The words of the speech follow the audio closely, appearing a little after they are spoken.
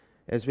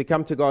As we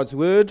come to God's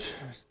Word,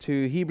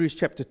 to Hebrews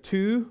chapter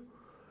 2,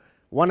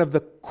 one of the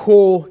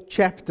core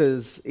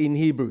chapters in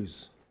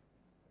Hebrews.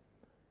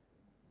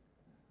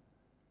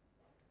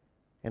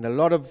 And a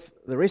lot of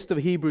the rest of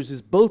Hebrews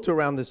is built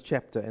around this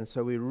chapter, and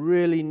so we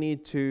really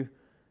need to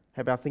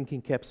have our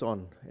thinking caps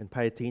on and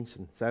pay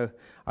attention. So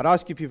I'd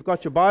ask you if you've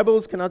got your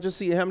Bibles. Can I just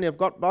see how many have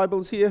got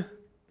Bibles here?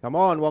 Come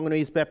on, Wanganui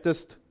East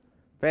Baptist.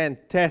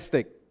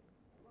 Fantastic.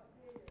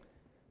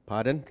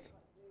 Pardon?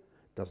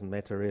 Doesn't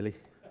matter really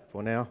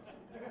for now.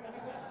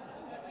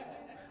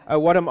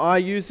 What am I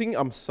using?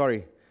 I'm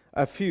sorry.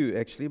 A few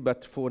actually,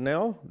 but for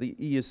now, the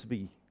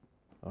ESV.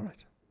 All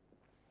right.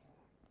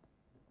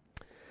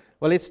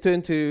 Well, let's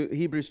turn to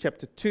Hebrews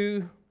chapter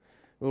 2.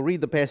 We'll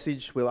read the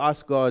passage. We'll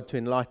ask God to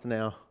enlighten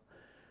our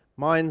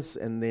minds,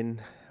 and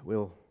then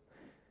we'll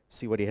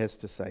see what He has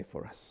to say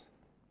for us.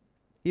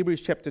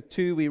 Hebrews chapter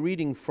 2, we're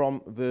reading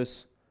from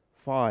verse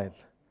 5.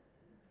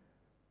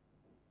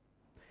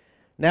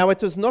 Now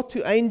it was not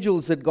to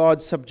angels that God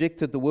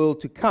subjected the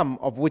world to come,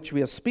 of which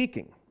we are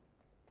speaking.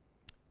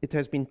 It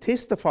has been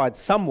testified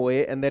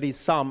somewhere, and that is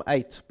Psalm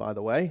 8, by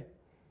the way.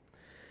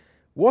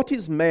 What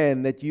is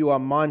man that you are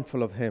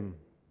mindful of him,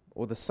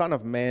 or the son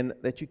of man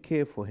that you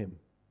care for him?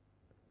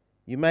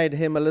 You made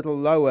him a little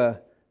lower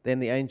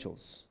than the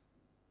angels.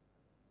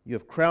 You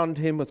have crowned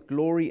him with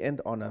glory and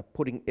honor,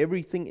 putting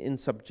everything in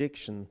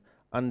subjection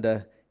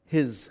under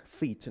his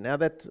feet. Now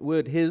that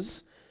word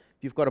his,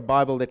 if you've got a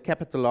Bible that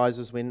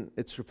capitalizes when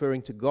it's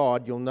referring to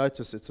God, you'll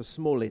notice it's a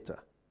small letter.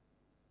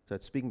 So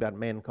it's speaking about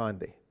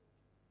mankind there.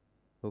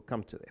 We'll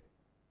come to that.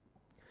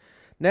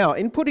 Now,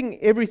 in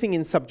putting everything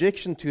in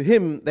subjection to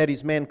him, that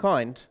is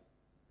mankind,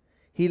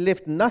 he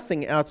left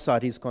nothing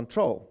outside his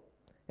control.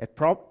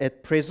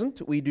 At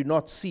present, we do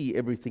not see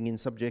everything in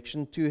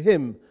subjection to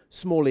him,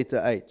 small letter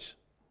h.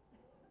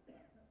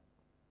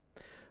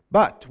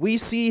 But we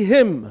see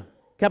him,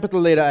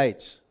 capital letter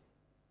H,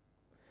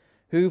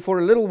 who for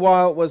a little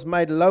while was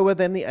made lower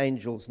than the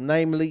angels,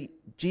 namely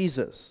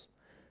Jesus,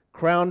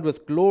 crowned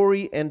with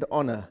glory and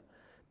honor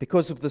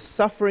because of the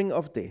suffering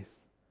of death,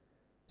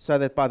 so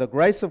that by the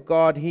grace of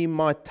God he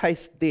might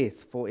taste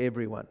death for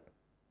everyone.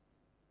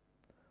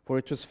 For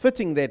it was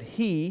fitting that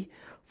he,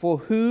 for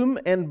whom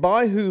and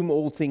by whom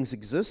all things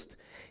exist,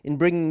 in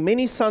bringing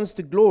many sons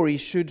to glory,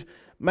 should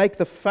make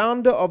the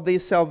founder of their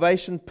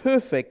salvation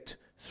perfect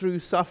through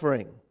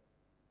suffering.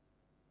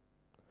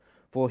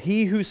 For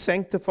he who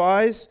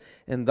sanctifies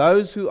and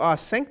those who are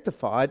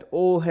sanctified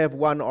all have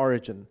one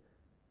origin.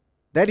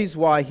 That is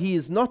why he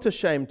is not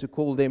ashamed to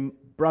call them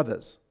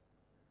brothers,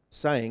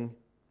 saying,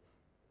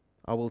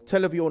 I will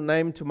tell of your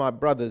name to my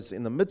brothers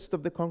in the midst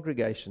of the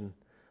congregation.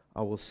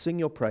 I will sing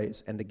your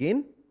praise. And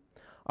again,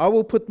 I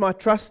will put my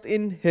trust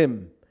in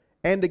him.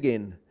 And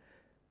again,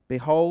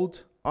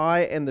 behold,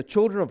 I and the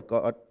children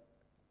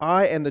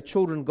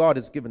God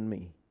has given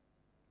me.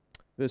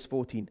 Verse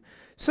 14.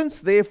 Since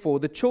therefore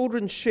the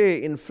children share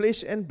in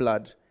flesh and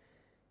blood,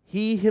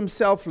 he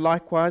himself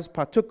likewise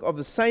partook of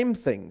the same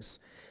things,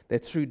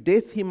 that through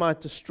death he might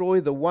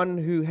destroy the one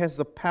who has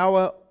the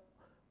power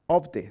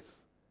of death,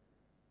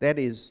 that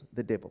is,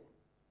 the devil,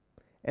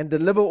 and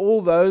deliver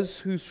all those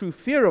who through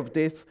fear of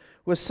death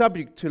were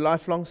subject to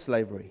lifelong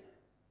slavery.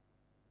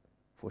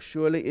 For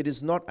surely it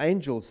is not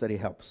angels that he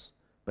helps,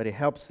 but he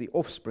helps the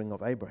offspring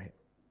of Abraham.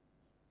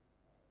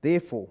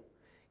 Therefore,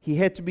 he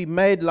had to be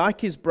made like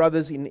his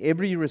brothers in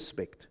every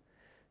respect,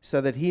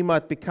 so that he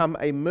might become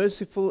a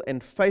merciful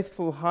and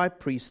faithful high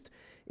priest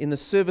in the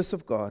service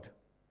of God,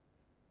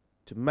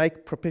 to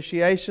make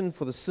propitiation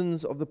for the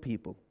sins of the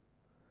people.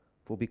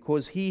 For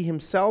because he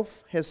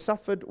himself has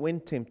suffered when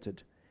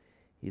tempted,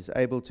 he is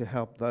able to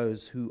help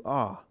those who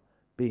are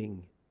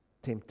being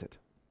tempted.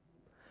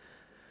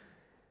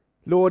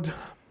 Lord,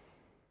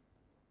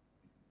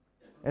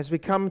 as we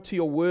come to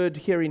your word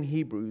here in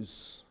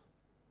Hebrews,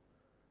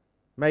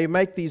 may you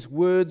make these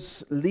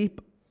words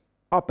leap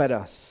up at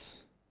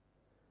us.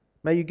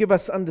 May you give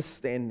us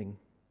understanding.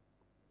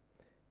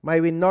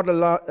 May we not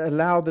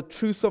allow the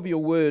truth of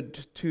your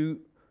word to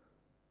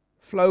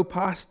flow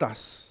past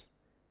us.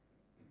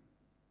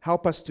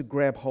 Help us to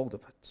grab hold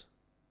of it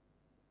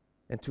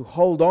and to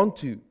hold on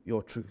to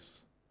your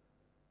truth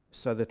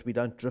so that we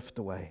don't drift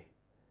away.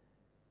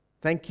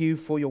 Thank you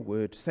for your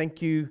word.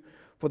 Thank you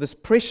for this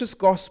precious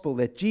gospel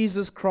that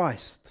Jesus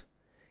Christ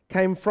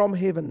came from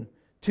heaven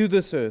to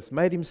this earth,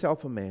 made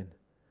himself a man,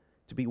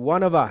 to be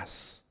one of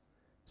us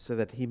so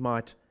that he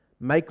might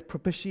make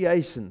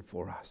propitiation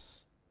for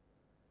us.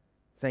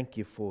 Thank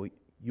you for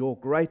your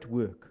great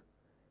work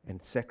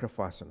and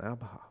sacrifice on our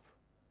behalf.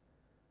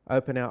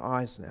 Open our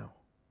eyes now,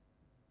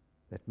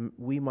 that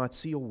we might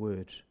see your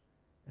word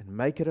and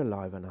make it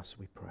alive in us,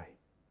 we pray.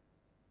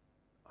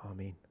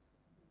 Amen.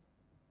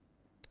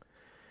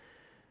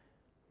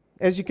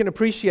 As you can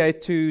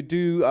appreciate, to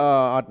do,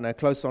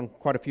 close on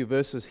quite a few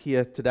verses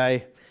here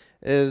today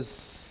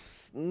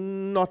is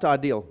not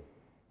ideal,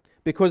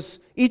 because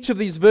each of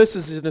these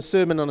verses is in a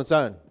sermon on its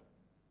own.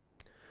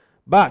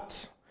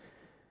 But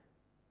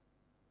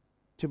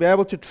to be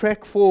able to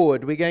track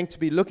forward, we're going to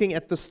be looking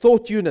at this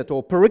thought unit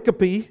or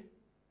pericope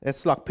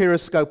That's like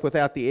periscope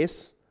without the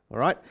S. All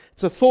right?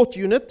 It's a thought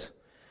unit.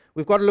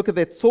 We've got to look at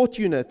that thought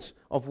unit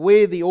of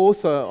where the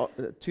author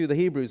to the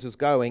Hebrews is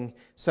going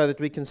so that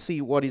we can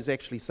see what he's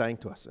actually saying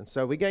to us. And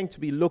so we're going to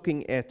be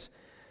looking at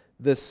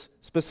this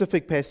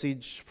specific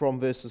passage from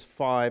verses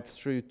 5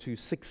 through to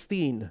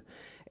 16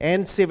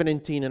 and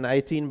 17 and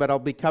 18, but I'll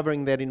be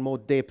covering that in more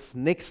depth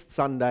next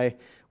Sunday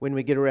when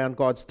we get around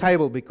God's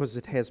table, because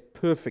it has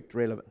perfect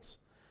relevance.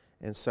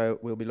 And so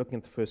we'll be looking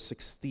at the first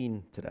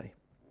 16 today.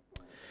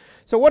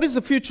 So what is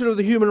the future of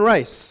the human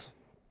race?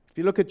 If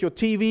you look at your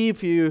TV,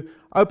 if you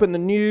open the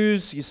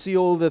news, you see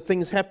all the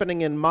things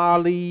happening in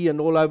Mali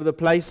and all over the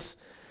place.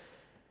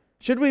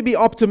 Should we be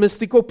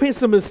optimistic or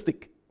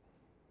pessimistic?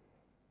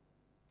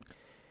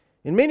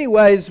 In many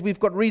ways, we've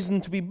got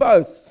reason to be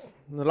both.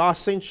 In the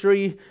last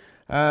century,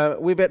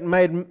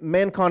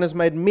 mankind has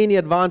made many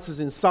advances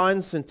in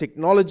science and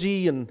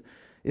technology, and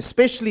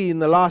especially in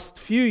the last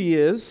few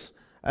years,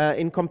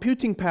 in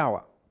computing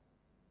power.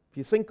 If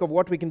you think of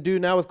what we can do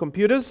now with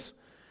computers,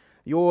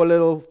 your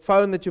little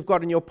phone that you've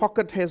got in your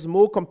pocket has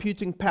more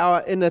computing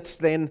power in it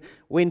than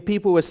when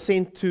people were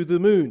sent to the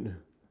moon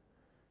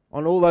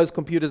on all those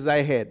computers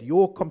they had.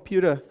 Your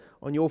computer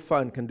on your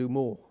phone can do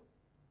more.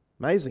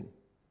 Amazing.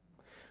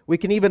 We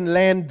can even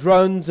land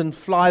drones and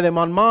fly them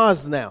on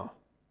Mars now,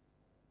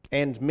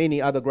 and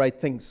many other great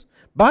things.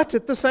 But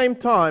at the same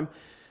time,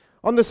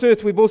 on this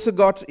earth, we've also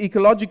got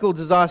ecological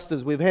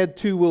disasters. We've had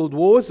 2 world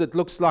wars. It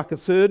looks like a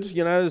third,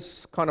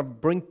 it's kind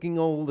of brinking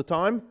all the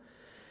time.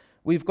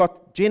 We've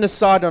got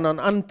genocide on an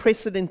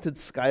unprecedented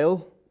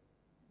scale.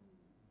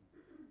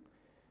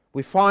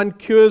 We find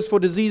cures for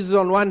diseases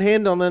on one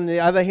hand, and on the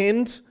other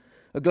hand,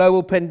 a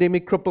global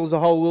pandemic cripples the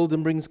whole world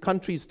and brings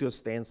countries to a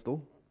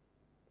standstill.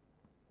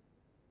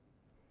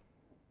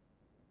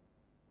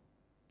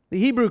 The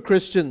Hebrew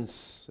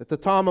Christians, at the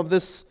time of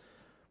this,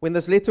 when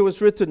this letter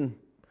was written,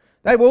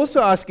 they were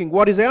also asking,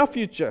 what is our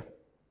future?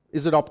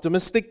 Is it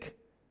optimistic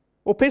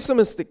or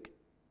pessimistic?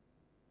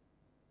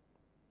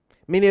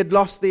 Many had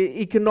lost their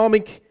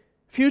economic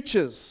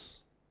futures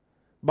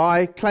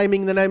by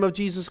claiming the name of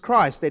Jesus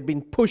Christ. They'd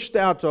been pushed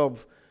out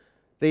of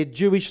their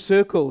Jewish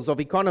circles of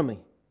economy.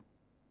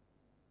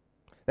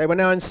 They were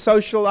now in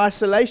social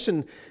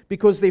isolation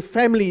because their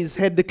families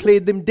had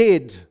declared them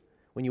dead.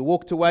 When you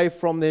walked away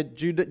from their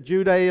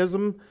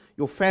Judaism,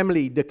 your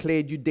family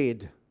declared you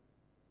dead.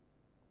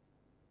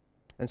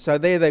 And so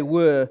there they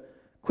were,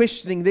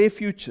 questioning their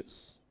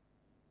futures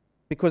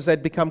because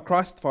they'd become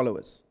Christ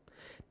followers.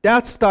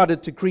 Doubt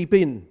started to creep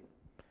in.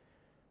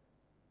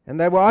 And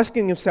they were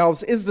asking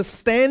themselves, is the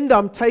stand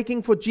I'm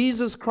taking for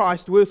Jesus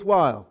Christ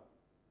worthwhile?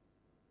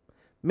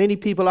 Many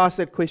people ask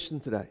that question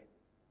today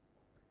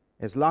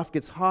as life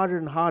gets harder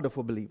and harder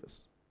for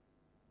believers.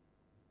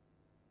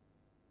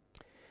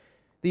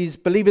 These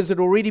believers had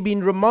already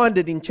been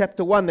reminded in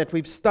chapter 1 that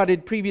we've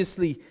studied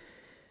previously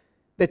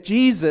that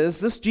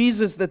this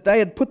Jesus that they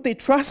had put their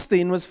trust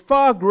in, was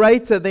far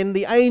greater than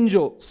the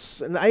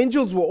angels. And the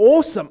angels were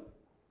awesome,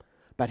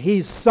 but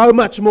He's so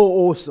much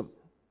more awesome.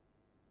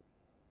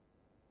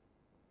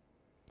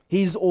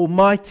 He's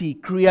Almighty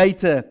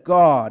Creator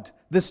God,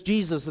 this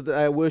Jesus that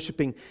they are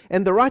worshipping.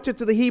 And the writer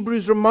to the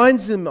Hebrews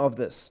reminds them of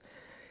this.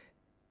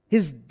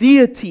 His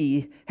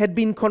deity had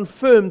been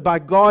confirmed by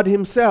God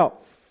Himself,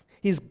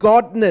 His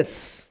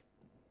godness.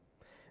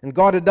 And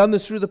God had done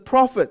this through the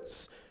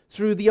prophets,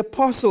 through the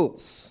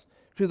apostles,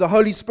 through the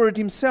Holy Spirit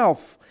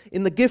Himself,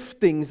 in the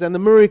giftings and the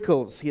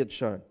miracles He had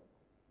shown.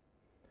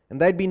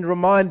 And they'd been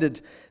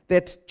reminded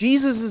that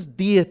Jesus'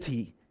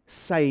 deity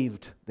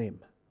saved them.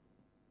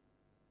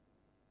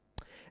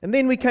 And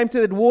then we came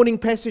to that warning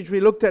passage we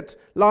looked at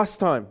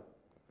last time.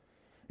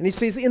 And he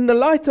says, in the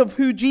light of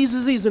who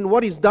Jesus is and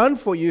what He's done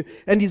for you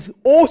and His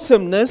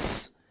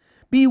awesomeness,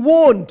 be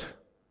warned.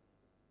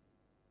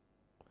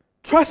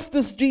 Trust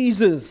this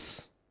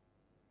Jesus.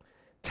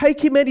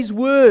 Take Him at His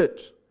word.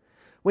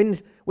 When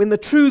the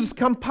truths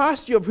come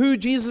past you of who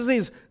Jesus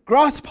is,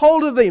 grasp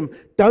hold of them.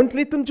 Don't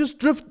let them just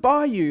drift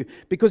by you.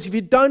 Because if you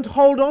don't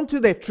hold on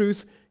to that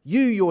truth,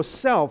 you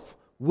yourself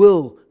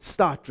will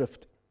start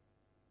drifting.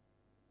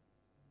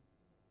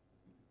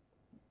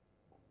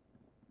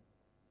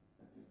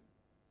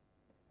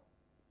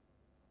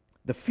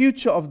 The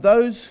future of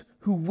those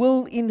who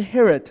will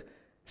inherit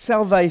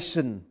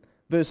salvation,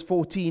 verse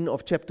 14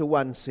 of chapter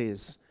 1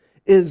 says,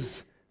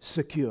 is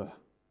secure.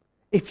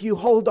 If you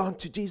hold on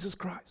to Jesus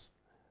Christ,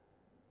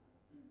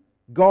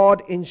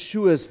 God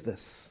ensures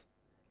this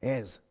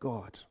as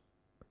God.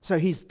 So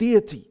His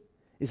deity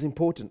is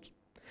important.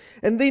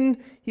 And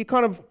then he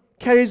kind of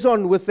carries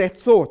on with that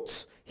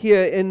thought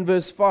here in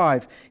verse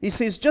 5. He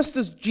says, just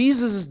as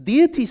Jesus'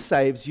 deity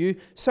saves you,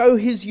 so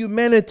His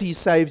humanity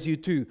saves you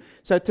too.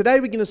 So today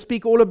we're going to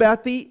speak all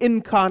about the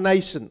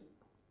incarnation.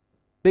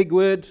 Big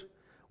word.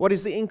 What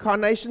is the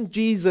incarnation?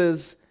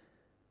 Jesus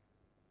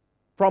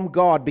from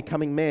God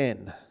becoming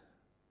man.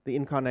 The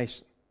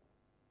incarnation.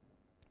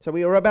 So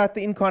we are about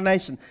the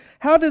incarnation.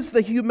 How does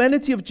the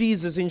humanity of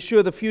Jesus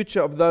ensure the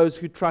future of those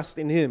who trust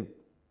in Him?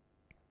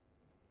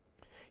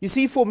 You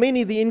see, for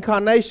many, the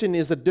incarnation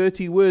is a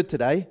dirty word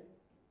today.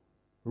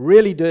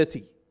 really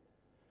dirty.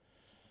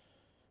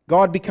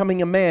 God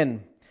becoming a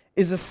man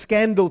is a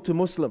scandal to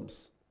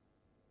Muslims.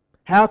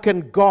 How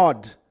can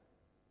God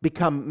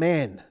become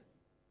man?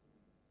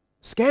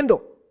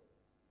 Scandal.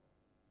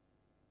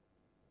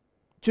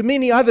 To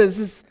many others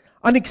is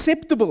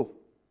unacceptable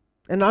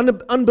and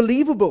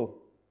unbelievable.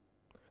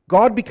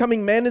 God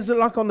becoming man is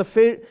like on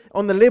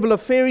the level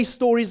of fairy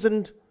stories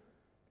and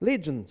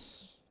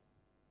legends.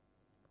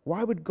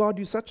 Why would God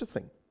do such a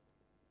thing?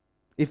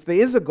 If there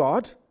is a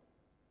God,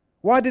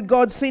 why did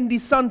God send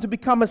His Son to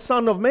become a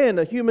son of man,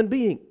 a human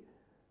being?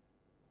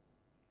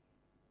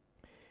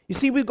 You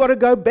see, we've got to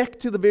go back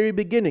to the very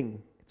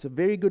beginning. It's a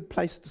very good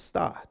place to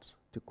start,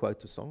 to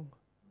quote a song.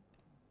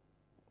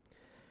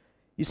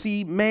 You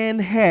see, man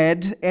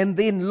had and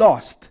then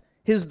lost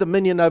his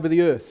dominion over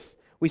the earth.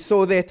 We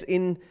saw that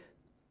in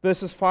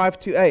verses 5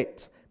 to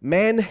 8.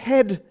 Man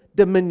had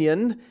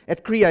dominion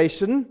at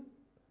creation,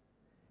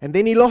 and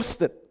then he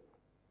lost it.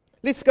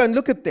 Let's go and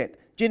look at that.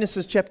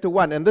 Genesis chapter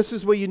 1, and this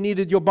is where you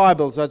needed your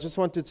Bibles. I just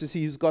wanted to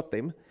see who's got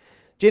them.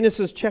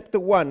 Genesis chapter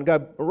 1,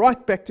 go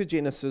right back to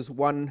Genesis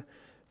 1,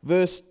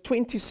 verse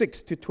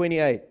 26 to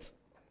 28.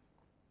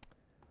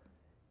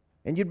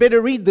 And you'd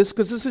better read this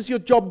because this is your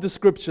job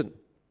description.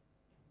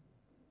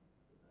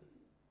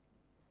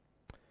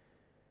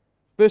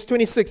 Verse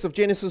 26 of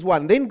Genesis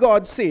 1. Then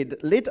God said,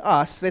 let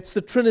us, that's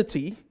the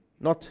Trinity,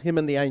 not him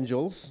and the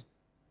angels,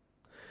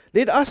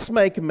 let us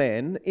make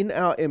man in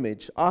our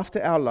image,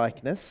 after our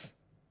likeness,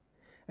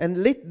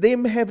 and let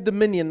them have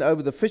dominion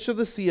over the fish of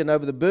the sea, and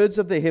over the birds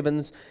of the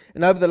heavens,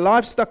 and over the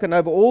livestock, and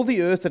over all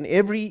the earth, and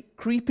every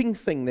creeping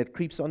thing that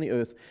creeps on the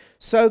earth.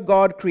 So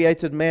God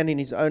created man in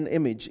his own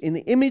image. In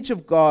the image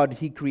of God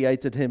he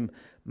created him.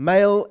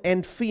 Male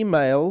and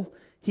female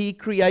he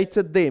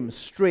created them.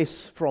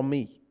 Stress from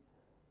me,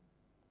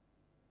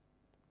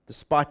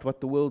 despite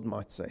what the world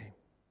might say.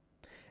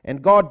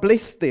 And God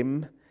blessed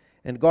them,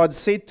 and God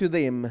said to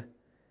them,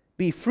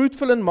 be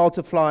fruitful and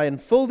multiply,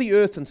 and fill the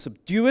earth and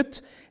subdue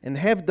it, and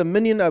have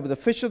dominion over the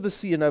fish of the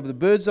sea, and over the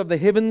birds of the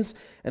heavens,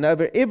 and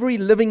over every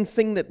living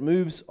thing that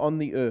moves on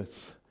the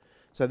earth.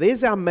 So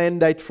there's our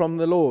mandate from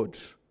the Lord.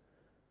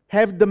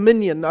 Have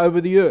dominion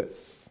over the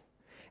earth.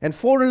 And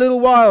for a little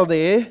while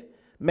there,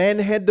 man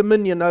had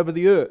dominion over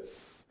the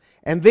earth.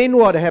 And then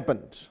what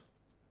happened?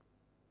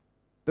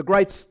 The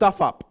great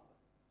stuff up.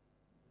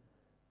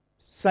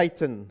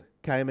 Satan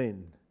came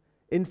in,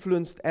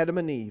 influenced Adam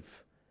and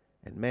Eve,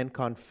 and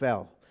mankind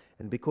fell.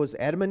 And because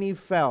Adam and Eve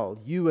fell,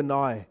 you and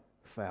I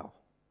fell.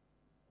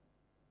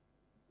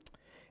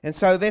 And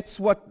so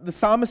that's what the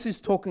psalmist is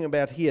talking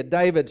about here.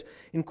 David,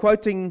 in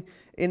quoting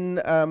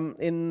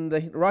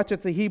right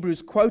at the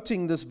Hebrews,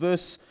 quoting this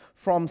verse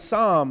from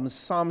Psalm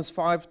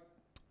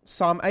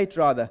 8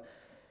 rather.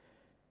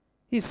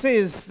 He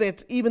says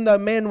that even though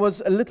man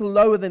was a little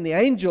lower than the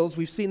angels,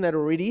 we've seen that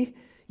already,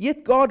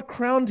 yet God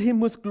crowned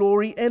him with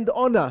glory and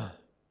honor.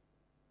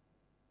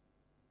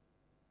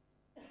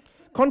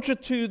 Contrary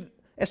to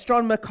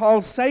astronomer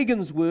Carl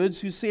Sagan's words,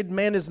 who said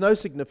man has no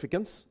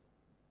significance,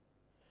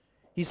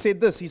 he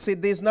said this, he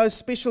said there's no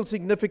special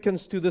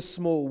significance to this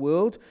small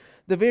world.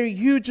 The very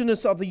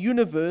hugeness of the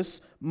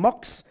universe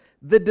mocks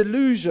the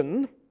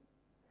delusion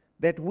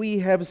that we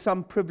have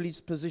some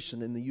privileged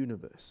position in the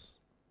universe.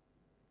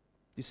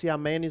 You see how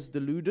man is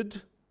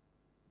deluded?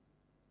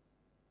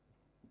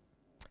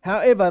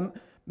 However,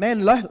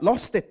 man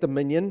lost that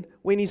dominion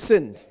when he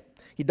sinned.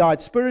 He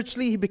died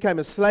spiritually, he became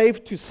a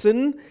slave to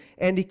sin,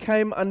 and he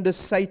came under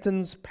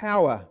Satan's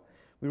power.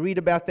 We read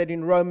about that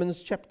in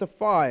Romans chapter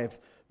 5,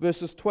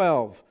 verses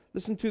 12.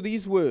 Listen to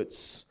these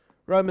words.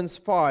 Romans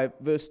 5,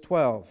 verse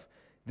 12.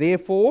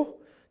 Therefore,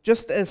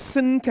 just as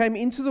sin came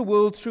into the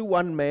world through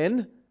one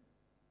man,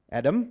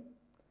 Adam,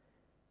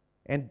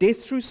 and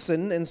death through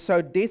sin, and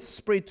so death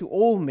spread to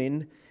all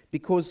men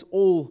because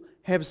all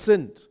have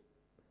sinned.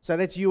 So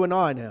that's you and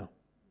I now.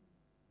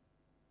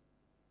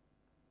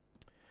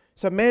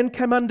 So man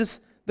came under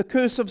the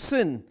curse of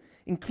sin,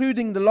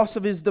 including the loss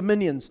of his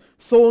dominions.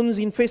 Thorns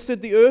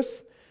infested the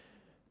earth.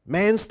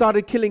 Man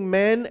started killing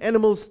man.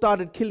 Animals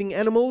started killing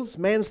animals.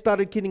 Man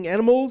started killing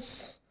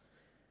animals.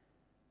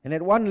 And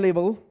at one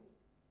level,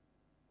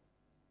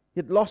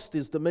 it lost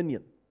his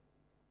dominion.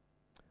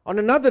 On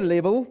another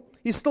level,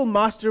 he's still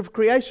master of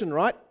creation,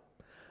 right?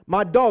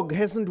 My dog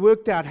hasn't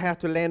worked out how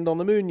to land on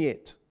the moon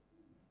yet.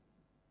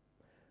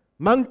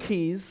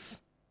 Monkeys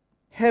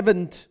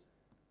haven't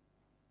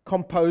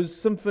composed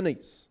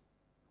symphonies,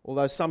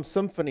 although some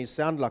symphonies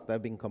sound like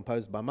they've been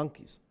composed by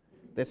monkeys.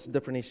 That's a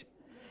different issue.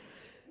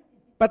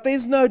 But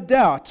there's no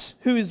doubt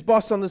who is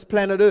boss on this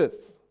planet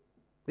Earth.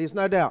 There's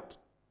no doubt.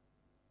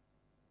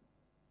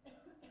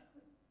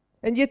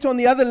 And yet on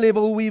the other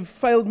level, we've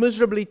failed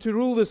miserably to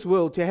rule this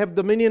world, to have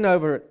dominion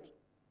over it.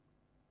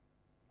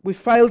 We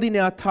failed in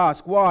our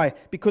task. Why?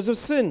 Because of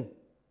sin.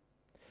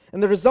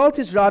 And the result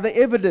is rather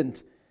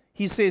evident.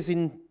 He says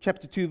in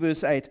chapter 2,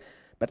 verse 8,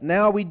 but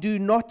now we do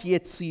not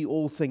yet see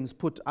all things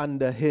put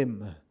under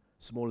him,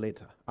 small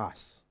letter,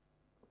 us.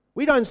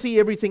 We don't see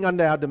everything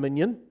under our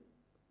dominion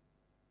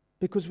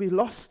because we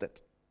lost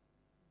it.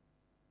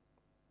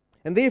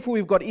 And therefore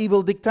we've got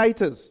evil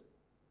dictators.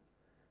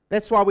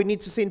 That's why we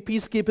need to send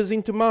peacekeepers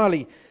into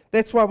Mali.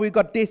 That's why we've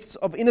got deaths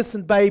of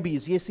innocent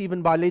babies, yes,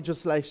 even by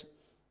legislation.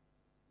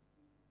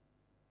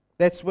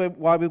 That's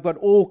why we've got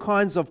all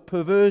kinds of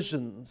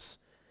perversions,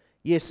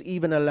 yes,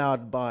 even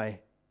allowed by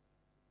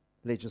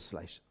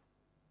legislation.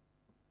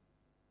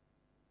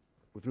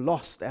 We've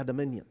lost our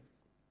dominion.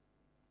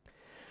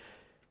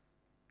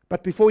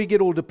 But before you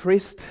get all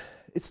depressed,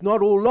 it's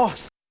not all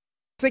lost.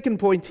 Second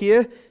point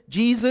here,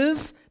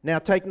 Jesus, now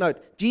take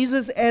note,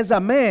 Jesus as a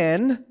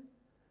man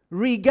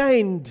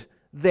regained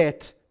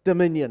that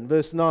dominion.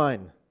 Verse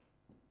 9.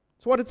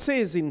 That's what it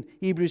says in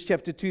Hebrews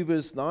chapter 2,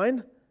 verse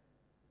 9.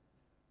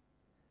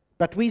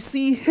 But we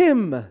see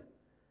him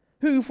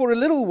who for a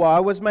little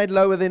while was made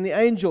lower than the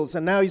angels.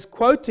 And now he's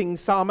quoting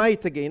Psalm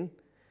 8 again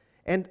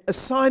and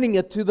assigning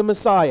it to the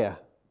Messiah.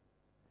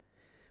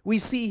 We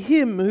see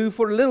him who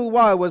for a little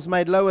while was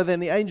made lower than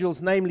the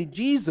angels, namely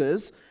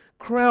Jesus,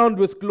 crowned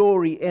with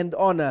glory and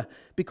honor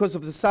because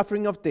of the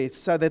suffering of death,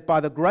 so that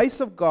by the grace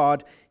of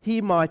God he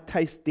might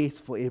taste death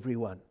for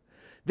everyone.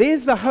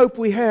 There's the hope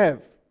we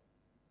have.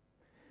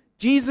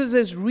 Jesus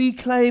has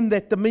reclaimed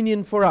that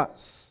dominion for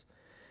us.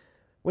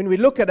 When we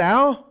look at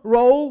our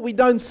role, we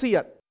don't see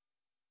it.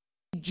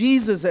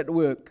 Jesus at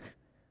work,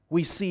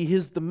 we see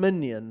his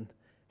dominion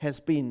has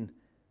been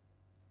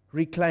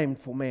reclaimed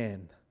for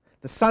man.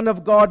 The Son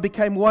of God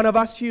became one of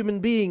us human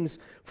beings.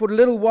 For a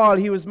little while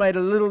he was made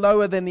a little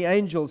lower than the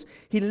angels.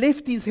 He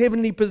left his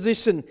heavenly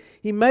position.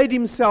 He made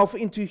himself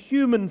into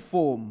human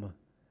form.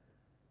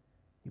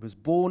 He was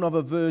born of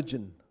a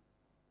virgin.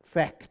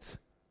 Fact.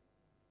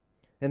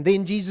 And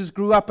then Jesus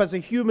grew up as a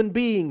human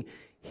being.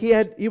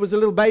 He was a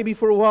little baby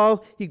for a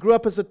while. He grew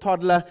up as a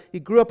toddler. He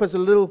grew up as a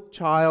little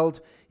child.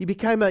 He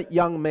became a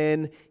young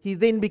man. He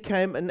then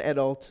became an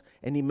adult.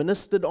 And he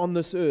ministered on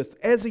this earth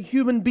as a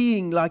human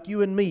being like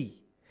you and me.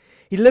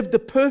 He lived a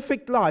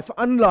perfect life,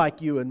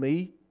 unlike you and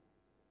me.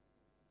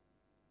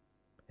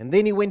 And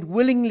then he went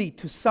willingly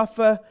to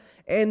suffer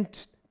and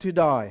to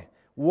die.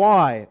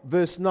 Why?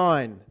 Verse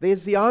 9.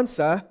 There's the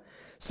answer.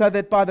 So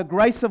that by the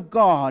grace of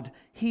God,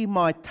 he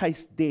might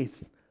taste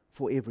death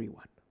for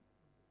everyone.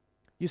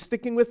 You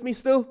sticking with me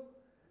still?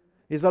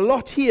 There's a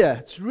lot here.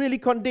 It's really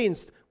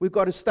condensed. We've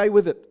got to stay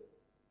with it.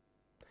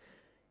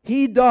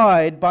 He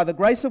died by the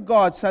grace of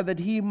God so that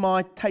he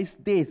might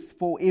taste death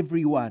for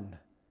everyone.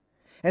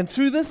 And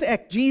through this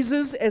act,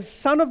 Jesus, as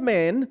Son of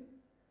Man,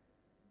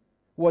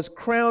 was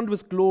crowned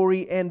with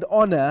glory and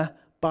honor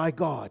by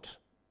God.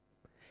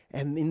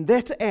 And in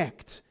that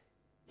act,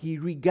 he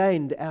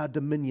regained our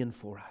dominion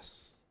for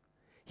us.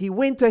 He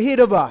went ahead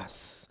of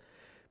us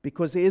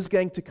because there is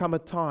going to come a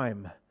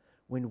time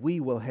when we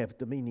will have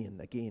dominion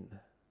again.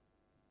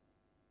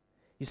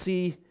 You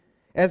see,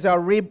 as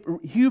our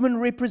human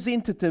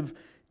representative,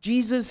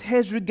 Jesus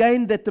has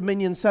regained that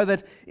dominion so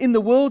that in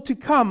the world to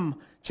come,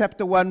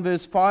 chapter 1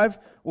 verse 5,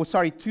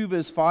 2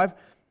 verse 5,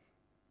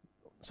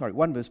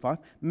 1 verse 5,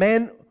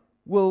 man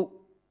will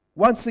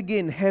once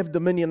again have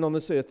dominion on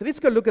this earth. Let's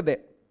go look at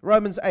that.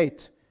 Romans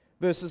 8,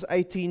 verses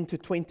 18 to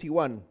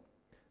 21.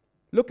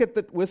 Look at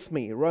that with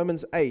me.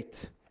 Romans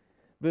 8,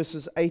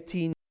 verses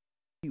 18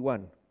 to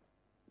 21.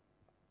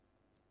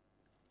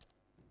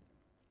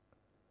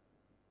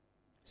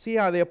 See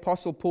how the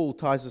Apostle Paul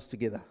ties us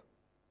together.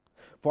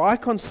 For I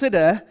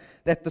consider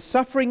that the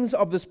sufferings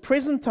of this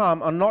present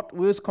time are not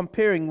worth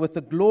comparing with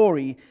the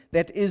glory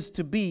that is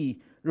to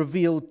be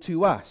revealed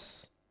to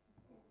us.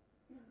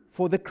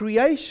 For the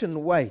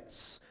creation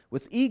waits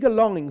with eager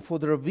longing for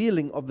the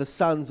revealing of the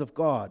sons of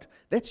God.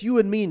 That's you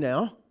and me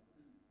now.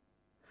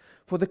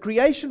 For the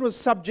creation was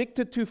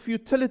subjected to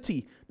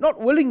futility, not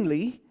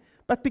willingly,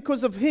 but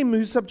because of him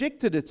who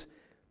subjected it,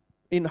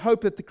 in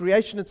hope that the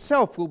creation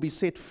itself will be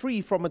set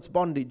free from its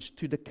bondage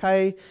to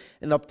decay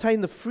and obtain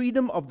the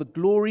freedom of the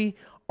glory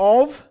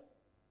of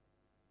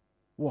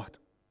what?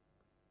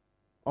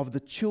 Of the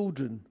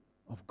children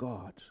of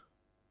God.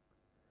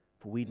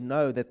 For we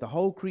know that the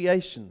whole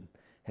creation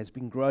has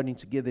been groaning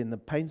together in the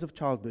pains of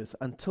childbirth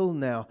until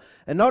now.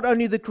 And not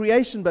only the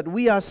creation, but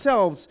we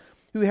ourselves,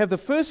 who have the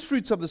first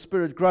fruits of the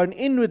Spirit, groan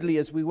inwardly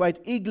as we wait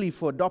eagerly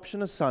for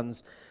adoption as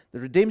sons, the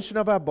redemption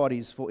of our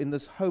bodies, for in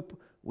this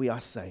hope we are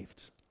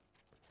saved.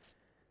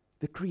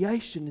 The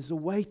creation is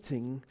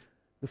awaiting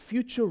the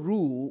future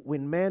rule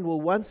when man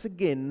will once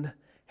again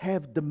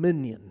have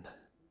dominion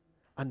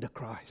under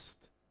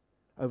Christ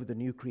over the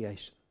new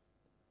creation.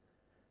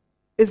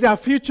 Is our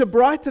future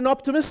bright and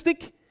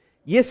optimistic?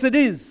 Yes, it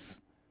is.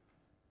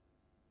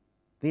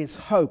 There's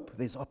hope,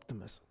 there's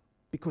optimism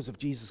because of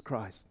Jesus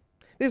Christ.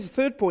 There's a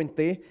third point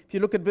there. If you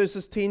look at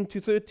verses 10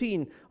 to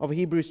 13 of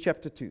Hebrews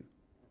chapter 2.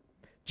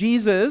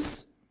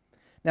 Jesus,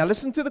 now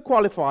listen to the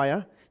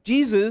qualifier,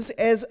 Jesus,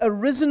 as a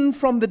risen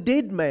from the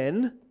dead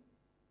man,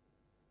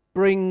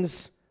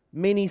 brings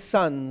many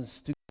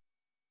sons to God.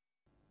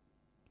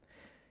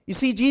 You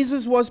see,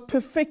 Jesus was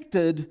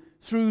perfected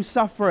through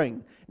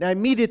suffering. Now,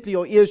 immediately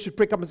your ears should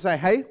prick up and say,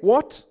 hey,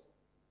 what?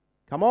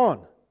 Come on.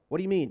 What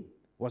do you mean?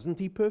 Wasn't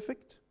he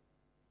perfect?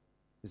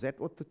 Is that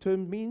what the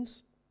term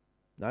means?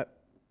 No.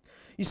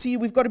 You see,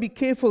 we've got to be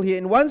careful here.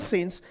 In one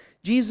sense,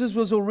 Jesus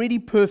was already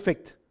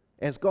perfect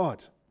as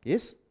God.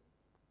 Yes?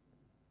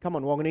 Come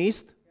on, Wong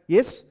East.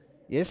 Yes?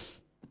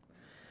 Yes.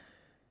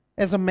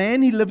 As a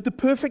man, he lived a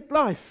perfect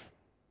life.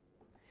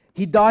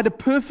 He died a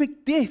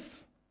perfect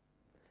death.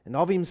 And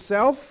of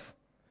himself,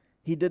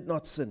 he did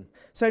not sin.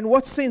 So in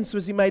what sense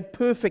was he made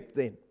perfect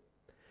then?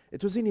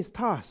 It was in his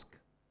task.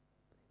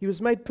 He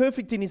was made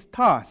perfect in his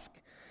task.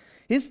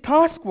 His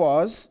task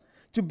was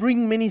to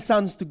bring many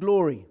sons to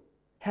glory.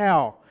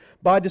 How?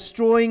 By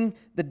destroying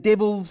the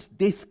devil's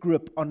death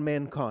grip on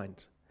mankind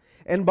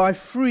and by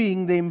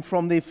freeing them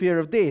from their fear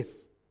of death.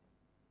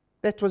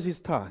 That was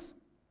his task.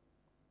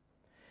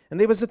 And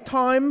there was a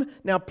time,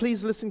 now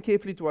please listen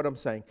carefully to what I'm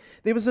saying.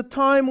 There was a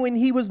time when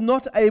he was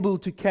not able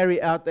to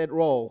carry out that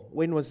role.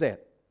 When was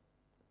that?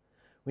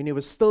 When he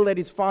was still at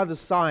his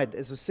Father's side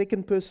as the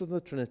second person of the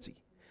Trinity.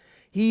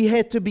 He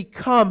had to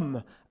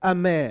become a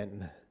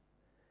man.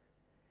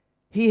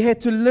 He had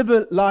to live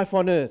a life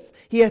on earth.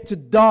 He had to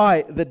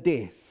die the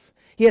death.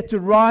 He had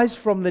to rise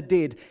from the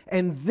dead.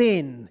 And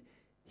then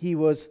he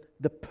was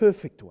the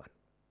perfect one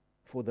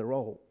for the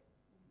role.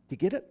 Do you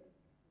get it?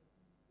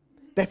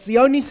 That's the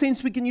only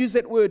sense we can use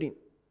that word in.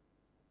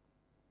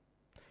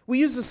 We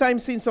use the same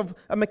sense of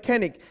a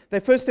mechanic.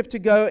 They first have to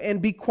go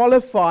and be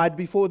qualified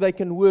before they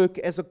can work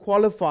as a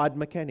qualified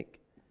mechanic.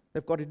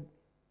 They've got to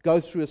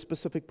go through a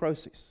specific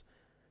process.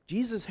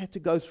 Jesus had to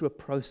go through a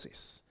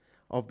process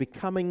of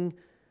becoming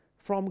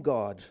from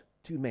God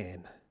to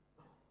man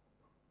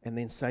and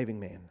then saving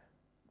man.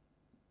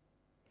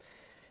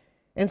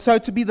 And so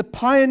to be the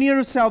pioneer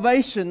of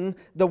salvation,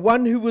 the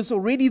one who was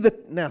already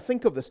now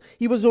think of this,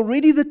 he was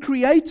already the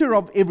creator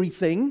of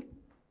everything,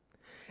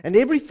 and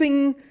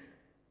everything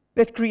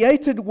that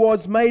created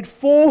was made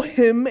for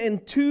him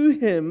and to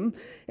him,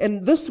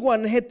 and this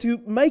one had to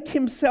make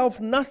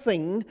himself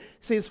nothing,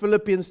 says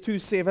Philippians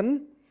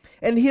 2:7,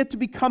 and he had to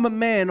become a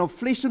man of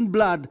flesh and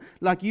blood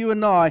like you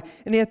and I,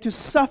 and he had to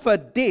suffer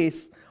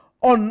death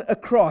on a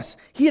cross.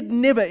 He had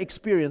never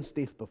experienced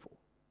death before.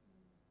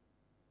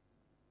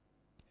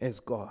 As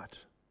God.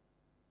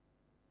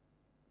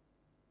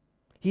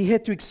 He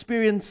had to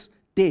experience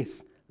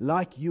death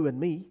like you and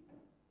me.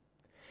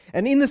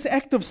 And in this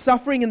act of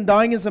suffering and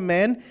dying as a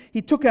man,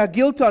 he took our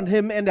guilt on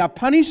him and our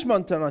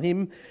punishment on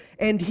him,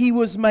 and he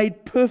was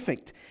made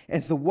perfect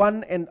as the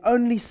one and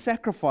only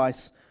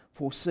sacrifice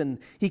for sin.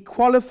 He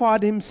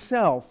qualified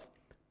himself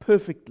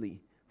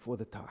perfectly for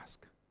the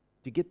task.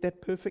 Do you get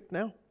that perfect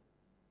now?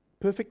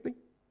 Perfectly?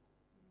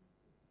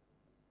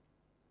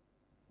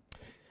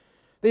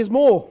 There's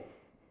more.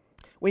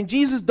 When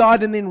Jesus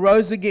died and then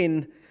rose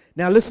again,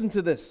 now listen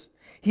to this.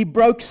 He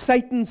broke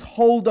Satan's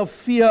hold of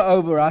fear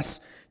over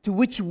us, to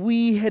which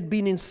we had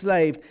been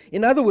enslaved.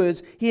 In other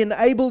words, he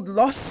enabled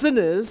lost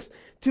sinners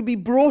to be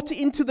brought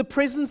into the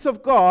presence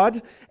of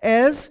God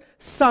as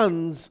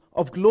sons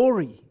of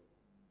glory.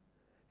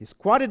 There's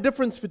quite a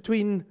difference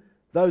between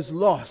those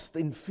lost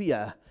in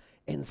fear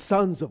and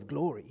sons of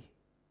glory.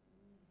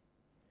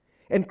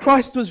 And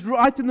Christ was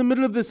right in the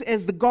middle of this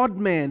as the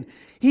God-man.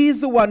 He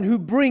is the one who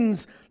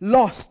brings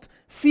lost,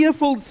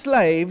 fearful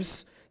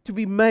slaves to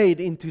be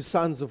made into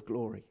sons of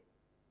glory.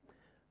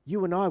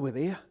 You and I were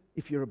there,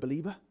 if you're a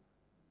believer.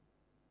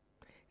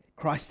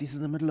 Christ is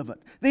in the middle of it.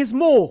 There's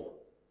more.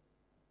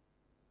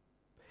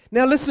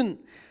 Now listen,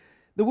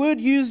 the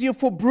word used here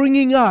for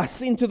bringing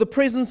us into the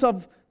presence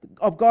of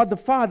God the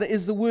Father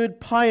is the word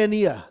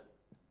pioneer.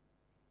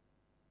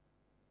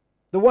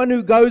 The one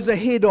who goes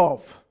ahead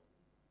of.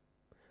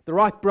 The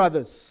Wright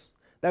brothers.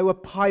 They were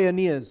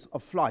pioneers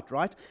of flight,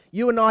 right?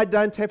 You and I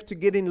don't have to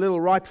get in little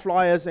Wright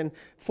flyers and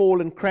fall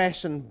and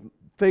crash and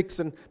fix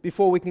and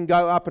before we can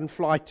go up and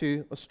fly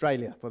to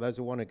Australia, for those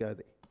who want to go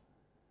there.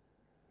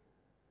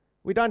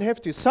 We don't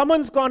have to.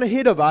 Someone's gone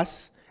ahead of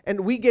us and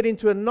we get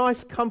into a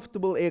nice,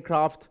 comfortable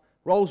aircraft,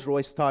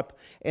 Rolls-Royce type,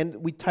 and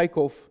we take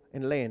off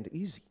and land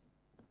easy.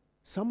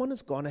 Someone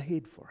has gone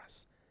ahead for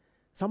us.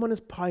 Someone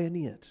has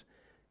pioneered.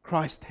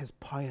 Christ has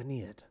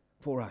pioneered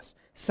for us.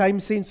 Same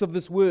sense of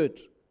this word.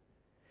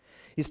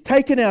 He's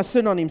taken our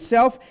sin on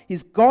himself.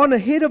 He's gone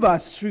ahead of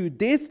us through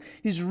death.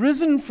 He's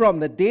risen from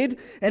the dead.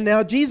 And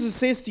now Jesus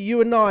says to you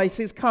and I, he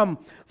says, come,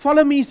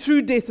 follow me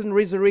through death and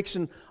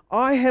resurrection.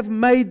 I have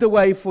made the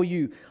way for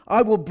you.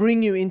 I will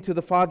bring you into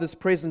the Father's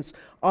presence.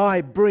 I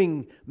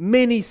bring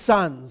many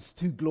sons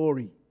to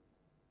glory.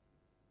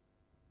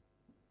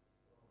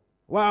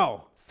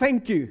 Wow,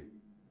 thank you.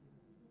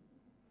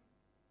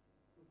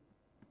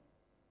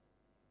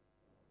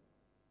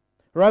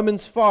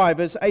 Romans 5,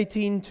 verse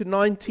 18 to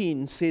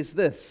 19 says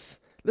this.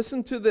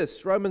 Listen to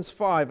this, Romans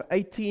 5,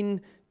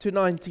 18 to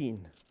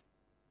 19.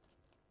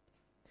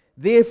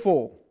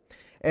 Therefore,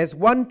 as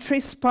one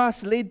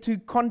trespass led to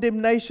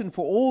condemnation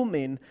for all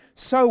men,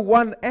 so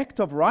one act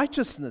of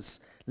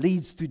righteousness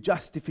leads to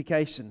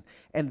justification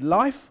and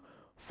life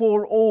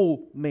for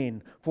all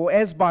men. For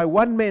as by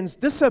one man's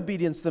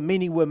disobedience the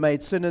many were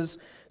made sinners,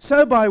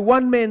 so by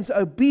one man's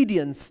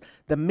obedience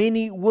the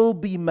many will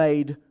be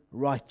made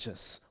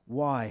righteous.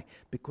 Why?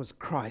 Because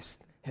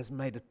Christ has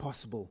made it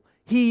possible.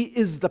 He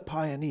is the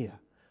pioneer.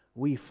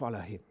 We follow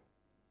him.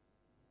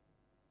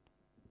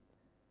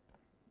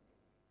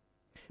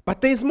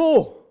 But there's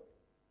more.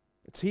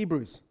 It's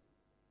Hebrews.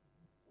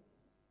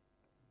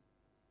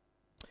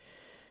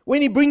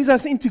 When He brings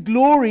us into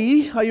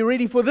glory, are you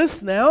ready for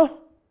this now?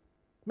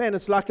 Man,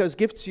 it's like those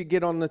gifts you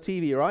get on the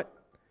TV, right?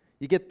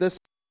 You get this,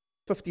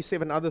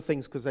 57 other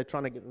things because they're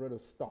trying to get rid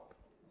of stock.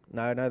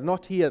 No,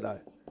 not here though.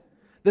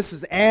 This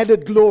is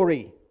added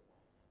glory.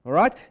 All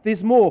right?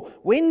 There's more.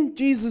 When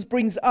Jesus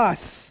brings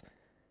us,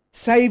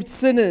 saved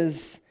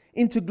sinners,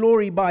 into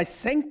glory by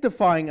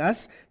sanctifying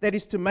us, that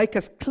is to make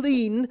us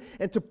clean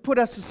and to put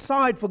us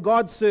aside for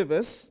God's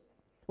service,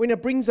 when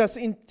it brings us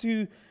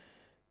into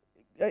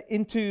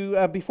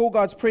before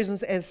God's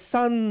presence as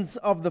sons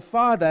of the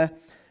Father,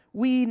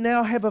 we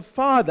now have a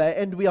Father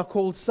and we are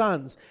called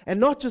sons. And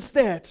not just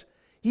that,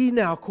 He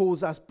now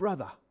calls us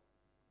brother.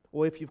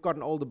 Or if you've got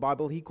an older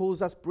Bible, He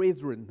calls us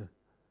brethren.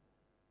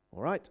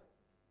 All right?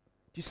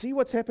 Do you see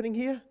what's happening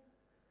here?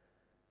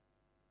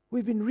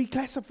 We've been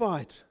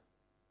reclassified.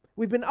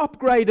 We've been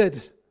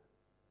upgraded.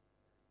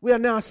 We are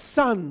now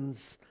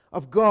sons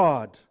of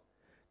God.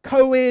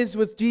 Co-heirs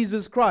with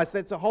Jesus Christ.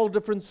 That's a whole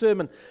different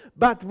sermon.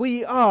 But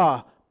we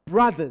are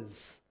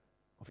brothers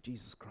of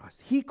Jesus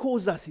Christ. He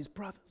calls us His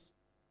brothers.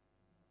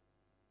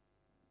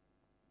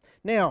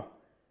 Now,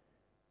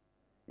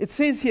 it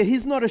says here,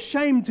 He's not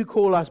ashamed to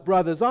call us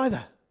brothers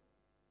either.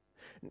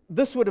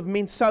 This would have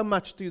meant so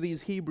much to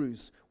these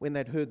Hebrews when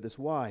they'd heard this.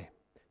 Why?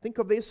 Think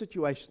of their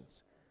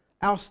situations.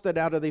 Ousted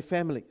out of their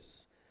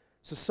families.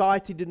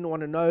 Society didn't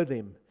want to know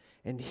them.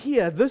 And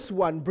here, this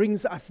one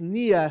brings us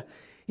near.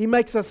 He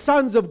makes us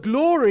sons of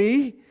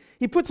glory.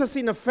 He puts us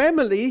in a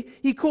family.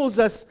 He calls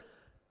us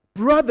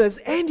brothers.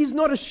 And He's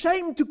not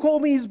ashamed to call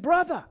me His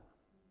brother.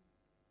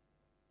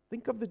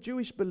 Think of the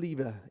Jewish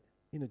believer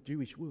in a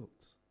Jewish world.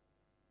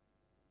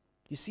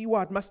 You see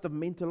why it must have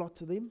meant a lot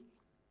to them?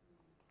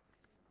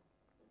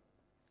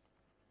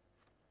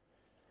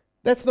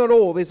 That's not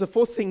all. There's a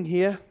fourth thing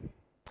here.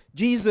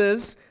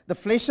 Jesus, the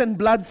flesh and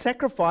blood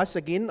sacrifice,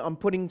 again, I'm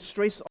putting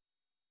stress on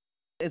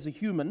as a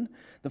human,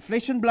 the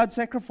flesh and blood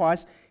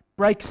sacrifice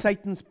breaks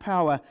Satan's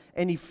power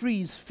and he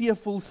frees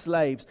fearful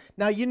slaves.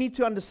 Now, you need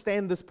to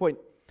understand this point,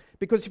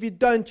 because if you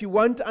don't, you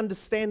won't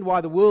understand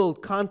why the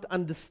world can't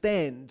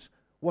understand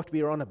what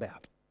we're on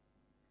about.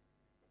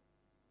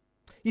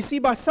 You see,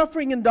 by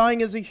suffering and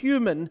dying as a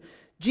human,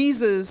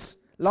 Jesus,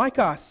 like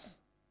us,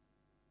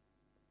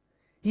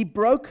 He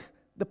broke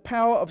the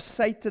power of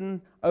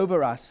Satan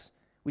over us,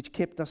 which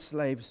kept us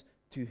slaves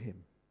to him.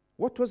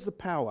 What was the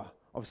power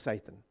of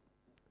Satan?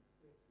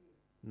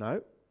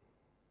 No.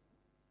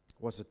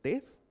 Was it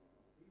death?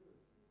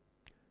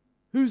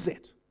 Who's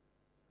it?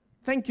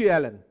 Thank you,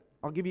 Alan.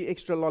 I'll give you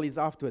extra lollies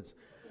afterwards.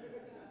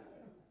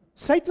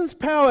 Satan's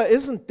power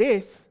isn't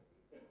death.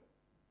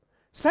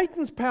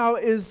 Satan's power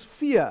is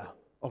fear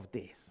of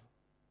death.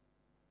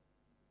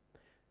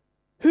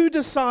 Who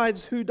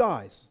decides who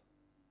dies?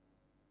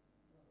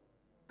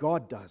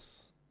 God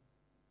does.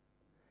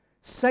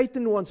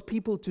 Satan wants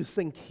people to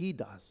think he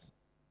does.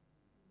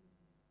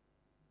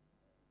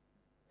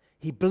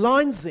 He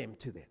blinds them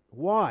to that.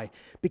 Why?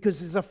 Because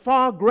there's a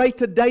far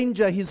greater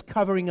danger he's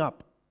covering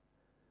up.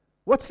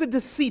 What's the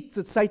deceit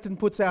that Satan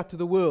puts out to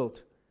the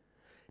world?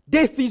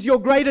 Death is your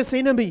greatest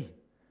enemy.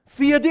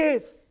 Fear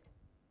death.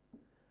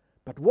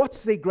 But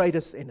what's their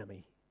greatest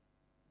enemy?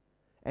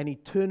 An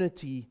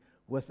eternity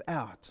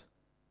without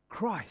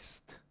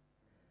Christ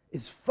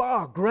is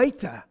far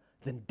greater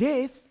than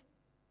death.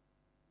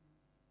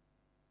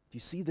 Do you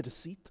see the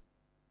deceit?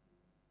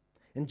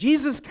 And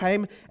Jesus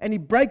came and He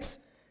breaks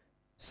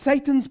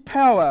Satan's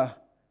power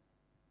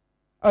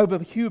over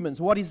humans.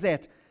 What is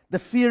that? The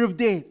fear of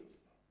death.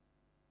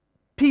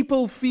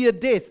 People fear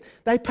death.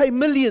 They pay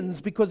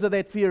millions because of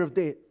that fear of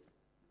death.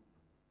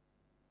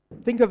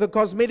 Think of the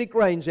cosmetic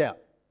range out.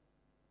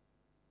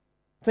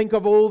 Think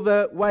of all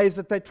the ways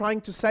that they're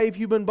trying to save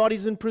human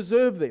bodies and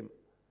preserve them.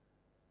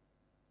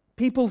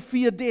 People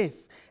fear death.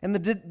 And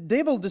the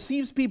devil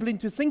deceives people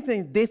into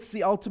thinking death's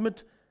the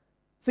ultimate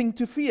thing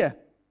to fear.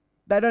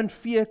 They don't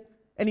fear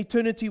an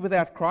eternity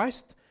without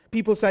Christ.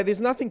 People say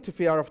there's nothing to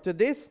fear after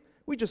death.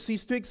 We just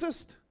cease to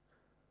exist.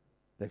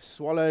 They've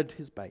swallowed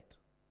His bait.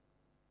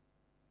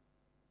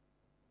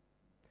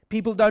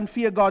 People don't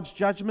fear God's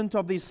judgment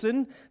of their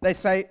sin. They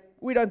say,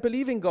 we don't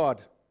believe in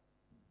God.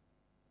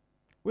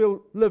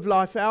 We'll live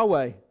life our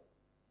way.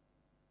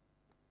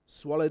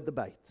 Swallowed the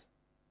bait.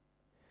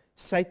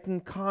 Satan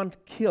can't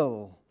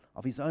kill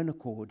of his own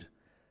accord,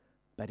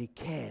 but he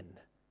can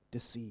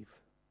deceive.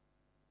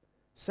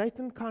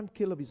 Satan can't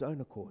kill of his own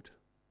accord,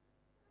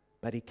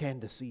 but he can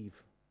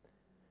deceive.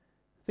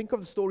 Think of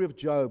the story of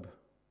Job.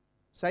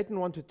 Satan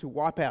wanted to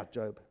wipe out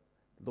Job.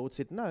 The Lord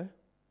said, no,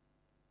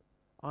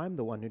 I'm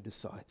the one who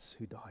decides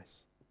who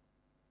dies.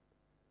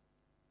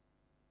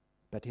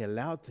 But He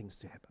allowed things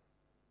to happen.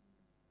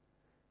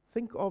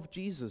 Think of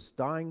Jesus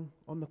dying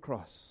on the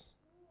cross.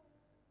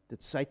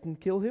 Did Satan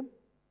kill Him?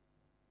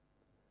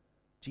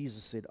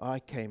 Jesus said, I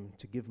came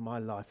to give my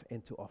life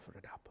and to offer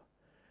it up.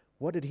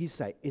 What did He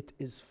say? It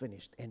is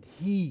finished. And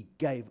He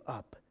gave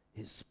up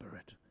His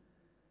Spirit.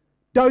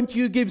 Don't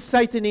you give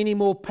Satan any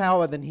more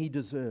power than he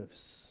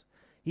deserves.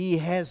 He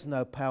has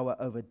no power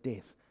over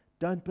death.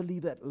 Don't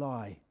believe that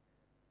lie.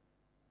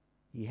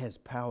 He has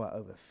power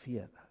over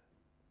fear, though.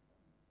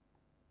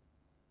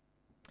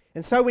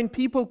 And so when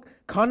people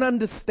can't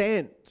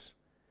understand,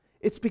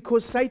 it's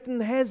because Satan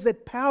has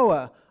that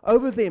power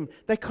over them.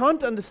 They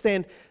can't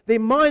understand. Their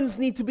minds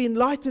need to be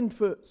enlightened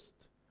first.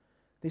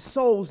 Their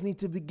souls need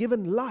to be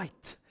given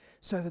light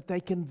so that they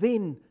can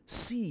then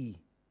see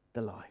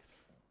the life.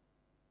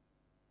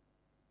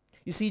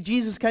 You see,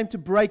 Jesus came to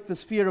break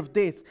this fear of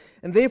death,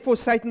 and therefore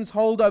Satan's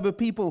hold over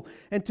people,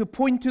 and to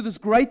point to this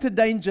greater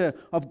danger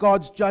of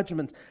God's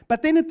judgment.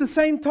 But then at the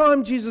same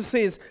time, Jesus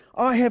says,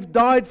 I have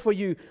died for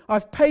you.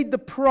 I've paid the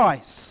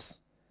price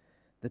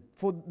that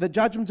for the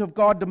judgment of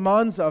God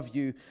demands of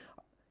you.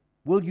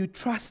 Will you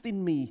trust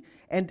in me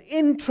and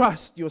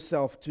entrust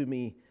yourself to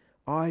me?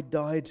 I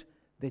died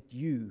that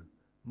you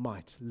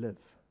might live.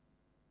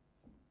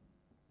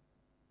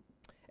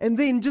 And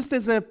then, just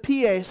as a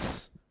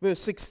PS, verse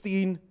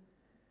 16,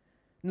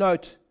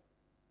 note,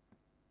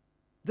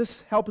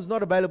 this help is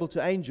not available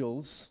to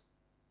angels.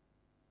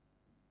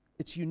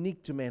 It's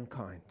unique to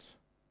mankind.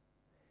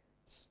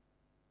 It's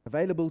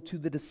available to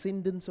the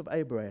descendants of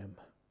Abraham,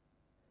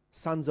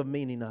 sons of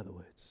men, in other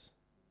words.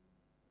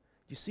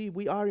 You see,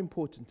 we are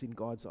important in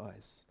God's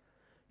eyes.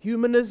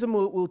 Humanism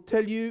will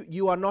tell you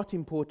you are not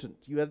important.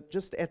 You are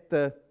just at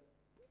the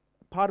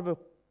part of a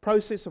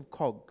process of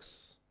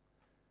cogs.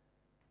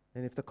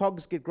 And if the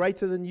cogs get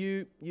greater than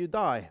you, you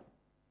die.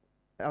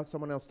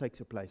 Someone else takes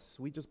your place.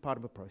 We're just part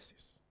of a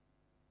process.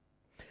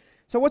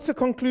 So what's the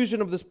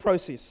conclusion of this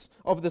process,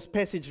 of this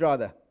passage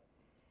rather?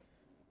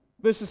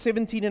 Verses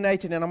 17 and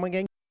 18, and I'm going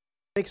to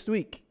next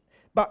week.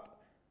 But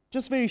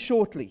just very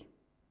shortly,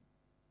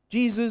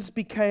 Jesus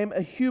became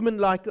a human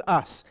like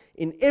us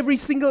in every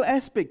single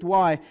aspect.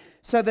 Why?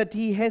 So that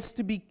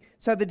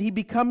he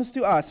becomes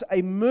to us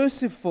a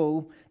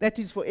merciful, that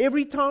is, for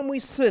every time we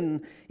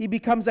sin, he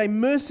becomes a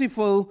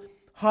merciful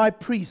high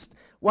priest,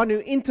 one who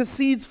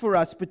intercedes for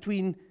us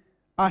between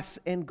us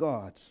and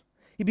God.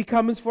 He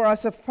becomes for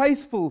us a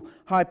faithful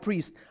high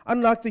priest,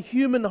 unlike the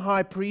human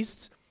high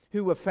priests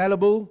who were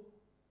fallible,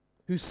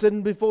 who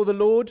sinned before the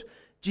Lord.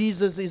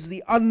 Jesus is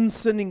the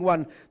unsinning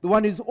one, the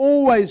one who's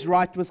always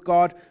right with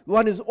God, the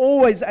one who's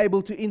always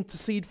able to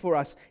intercede for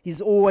us.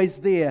 He's always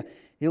there.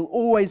 He'll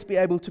always be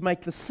able to make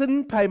the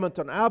sin payment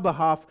on our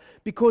behalf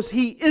because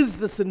he is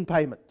the sin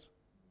payment.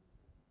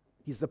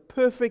 He's the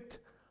perfect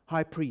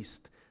high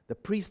priest, the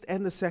priest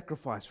and the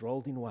sacrifice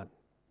rolled in one.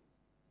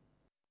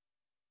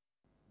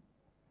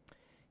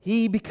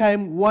 He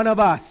became one of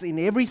us in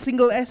every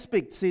single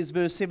aspect, says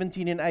verse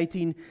 17 and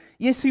 18.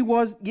 Yes,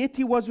 yet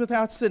he was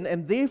without sin,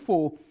 and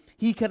therefore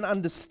he can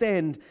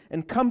understand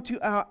and come to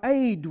our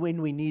aid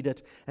when we need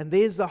it. And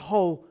there's the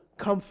whole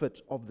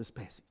comfort of this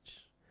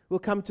passage. We'll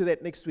come to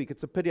that next week.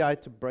 It's a pity I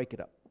had to break it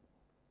up.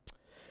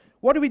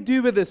 What do we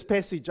do with this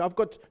passage? I've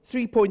got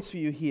 3 points for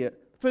you here.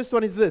 First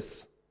one is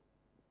this.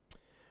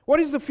 What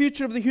is the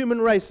future of the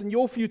human race and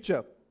your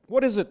future?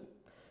 What is it?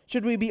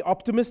 Should we be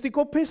optimistic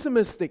or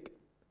pessimistic?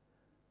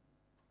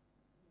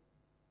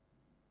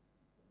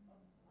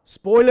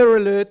 Spoiler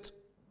alert.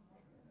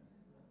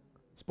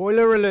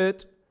 Spoiler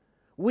alert.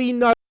 We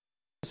know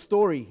the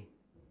story.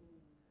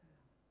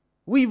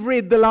 We've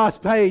read the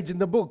last page in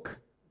the book.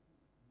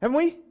 Haven't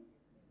we?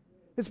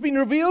 It's been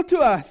revealed to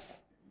us.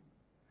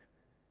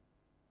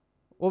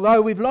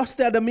 Although we've lost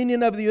our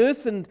dominion over the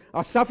earth and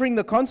are suffering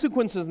the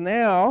consequences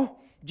now,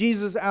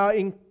 Jesus, our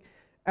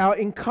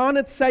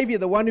incarnate Savior,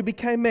 the one who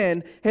became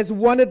man, has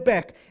won it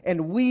back,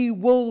 and we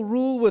will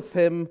rule with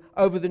him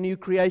over the new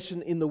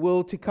creation in the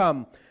world to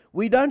come.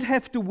 We don't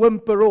have to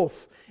whimper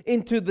off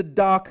into the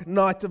dark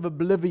night of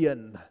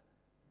oblivion,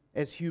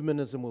 as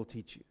humanism will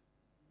teach you.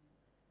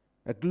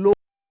 A glory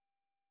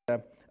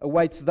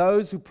awaits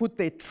those who put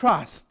their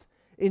trust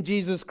in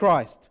Jesus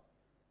Christ.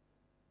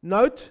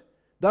 Note,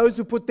 those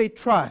who put their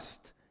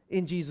trust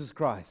in Jesus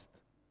Christ.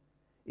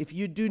 If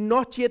you do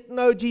not yet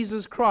know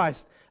Jesus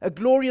Christ, a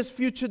glorious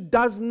future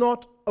does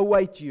not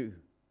await you.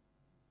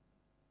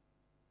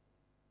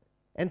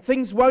 And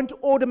things won't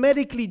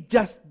automatically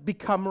just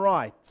become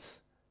right.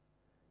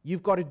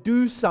 You've got to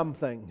do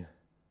something.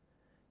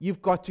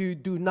 You've got to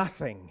do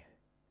nothing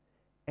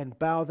and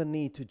bow the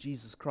knee to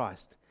Jesus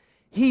Christ.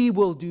 He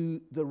will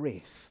do the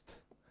rest.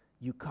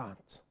 You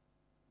can't.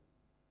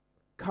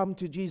 Come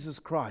to Jesus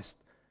Christ.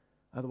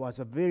 Otherwise,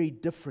 a very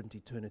different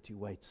eternity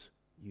waits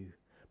you.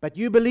 But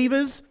you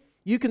believers,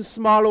 you can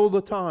smile all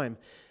the time.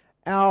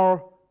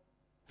 Our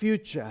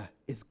future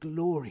is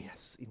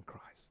glorious in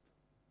Christ.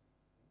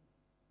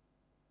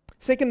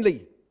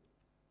 Secondly,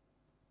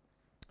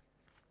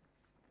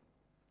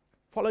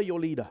 follow your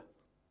leader.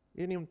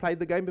 You didn't even play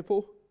the game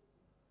before?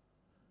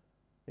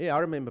 Yeah, I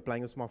remember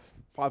playing with my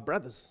 5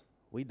 brothers.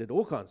 We did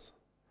all kinds.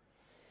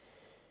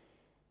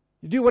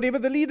 You do whatever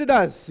the leader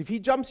does. If he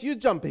jumps, you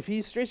jump. If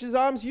he stretches his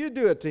arms, you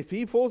do it. If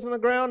he falls on the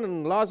ground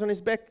and lies on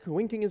his back,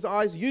 winking his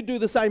eyes, you do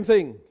the same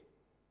thing.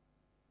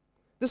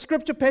 The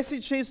scripture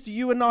passage says to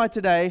you and I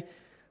today,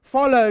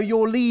 Follow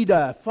your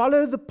leader.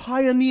 Follow the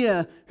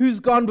pioneer who's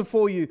gone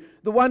before you,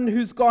 the one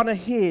who's gone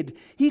ahead.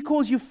 He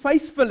calls you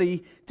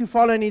faithfully to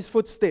follow in his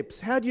footsteps.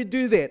 How do you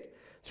do that?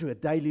 Through a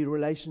daily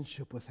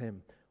relationship with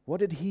him. What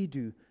did he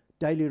do?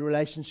 Daily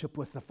relationship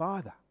with the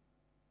Father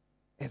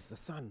as the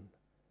Son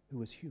who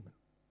was human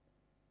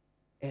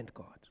and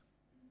God.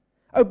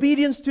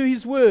 Obedience to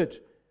his word.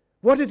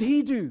 What did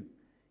he do?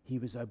 He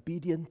was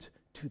obedient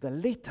to the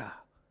letter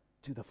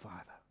to the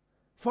Father.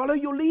 Follow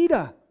your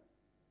leader.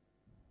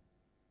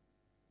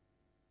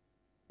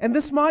 And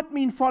this might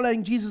mean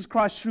following Jesus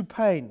Christ through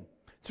pain,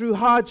 through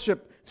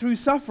hardship, through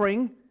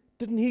suffering.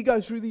 Didn't he go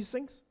through these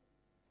things?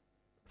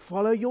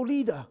 Follow your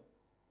leader.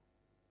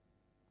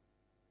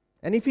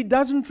 And if he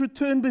doesn't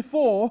return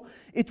before,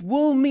 it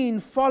will mean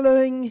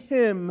following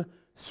him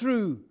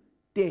through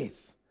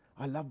death.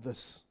 I love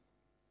this.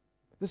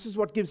 This is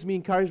what gives me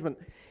encouragement.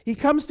 He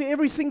comes to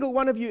every single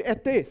one of you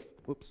at death.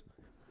 Whoops.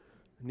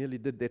 I nearly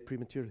did that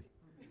prematurely.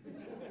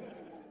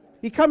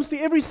 He comes to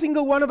every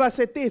single one of us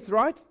at death,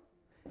 right?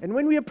 And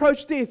when we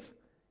approach death,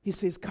 he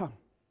says, come.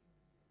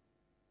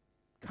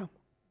 Come.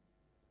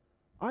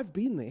 I've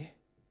been there.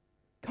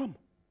 Come.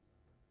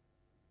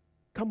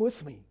 Come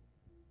with me.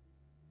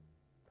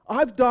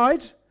 I've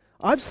died.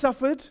 I've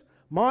suffered.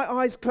 My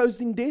eyes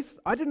closed in death.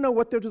 I didn't know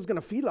what that was going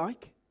to feel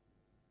like.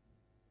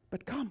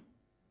 But come.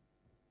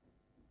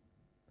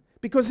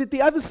 Because at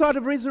the other side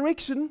of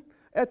resurrection,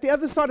 at the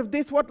other side of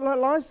death, what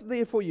lies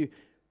there for you?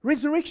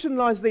 Resurrection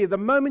lies there. The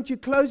moment you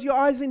close your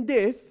eyes in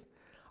death,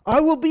 I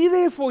will be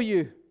there for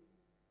you.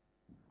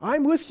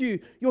 I'm with you.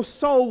 Your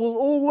soul will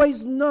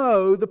always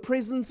know the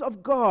presence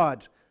of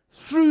God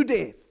through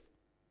death.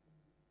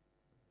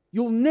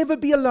 You'll never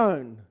be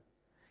alone.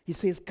 He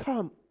says,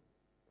 come.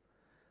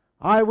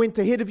 I went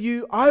ahead of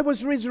you. I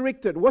was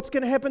resurrected. What's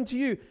going to happen to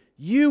you?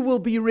 You will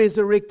be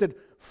resurrected.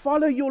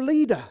 Follow your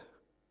leader.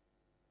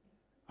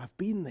 I've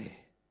been there.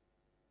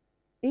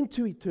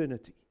 Into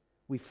eternity,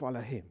 we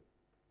follow him.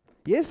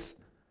 Yes?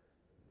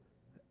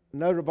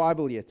 No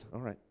revival yet.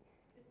 All right.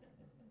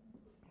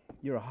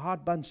 You're a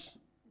hard bunch.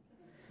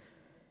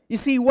 You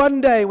see,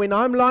 one day when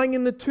I'm lying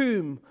in the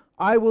tomb,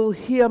 I will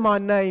hear my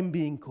name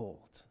being called.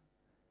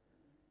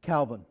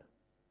 Calvin,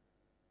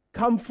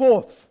 come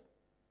forth.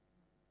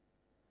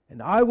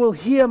 And I will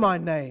hear my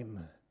name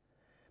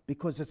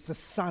because it's the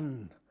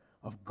Son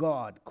of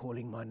God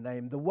calling my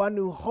name, the one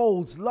who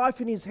holds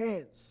life in his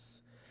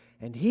hands.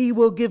 And he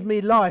will give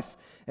me life,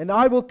 and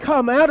I will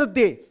come out of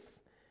death,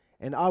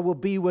 and I will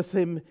be with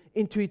him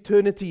into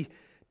eternity.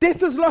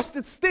 Death has lost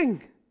its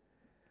sting.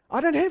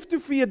 I don't have to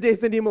fear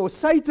death anymore.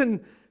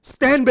 Satan,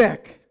 stand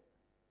back.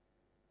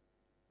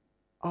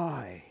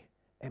 I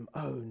am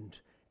owned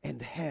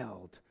and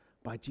held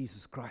by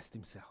Jesus Christ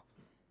himself.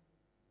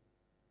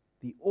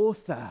 The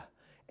author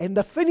and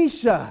the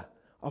finisher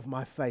of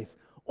my faith,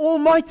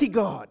 Almighty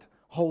God,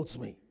 holds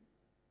me.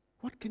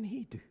 What can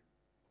he do?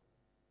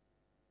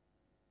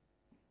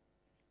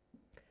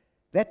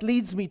 That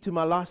leads me to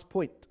my last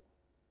point.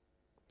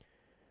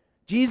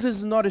 Jesus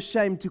is not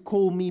ashamed to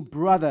call me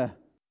brother.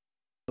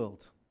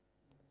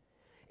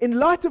 In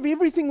light of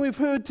everything we've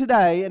heard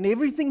today and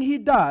everything he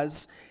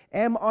does,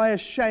 am I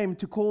ashamed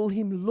to call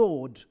him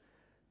Lord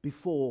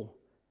before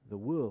the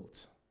world?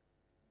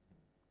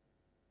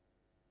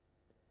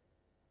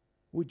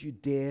 Would you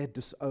dare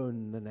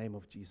disown the name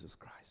of Jesus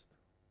Christ?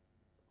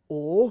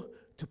 Or,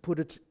 to put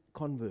it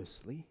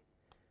conversely,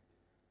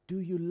 do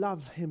you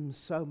love him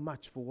so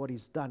much for what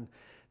he's done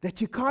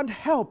that you can't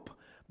help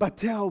but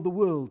tell the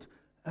world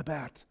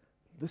about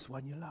this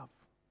one you love?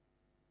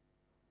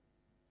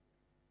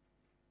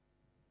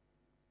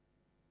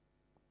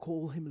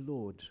 Call him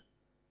Lord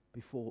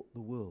before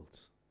the world,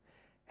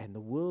 and the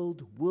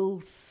world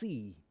will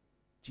see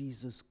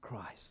Jesus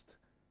Christ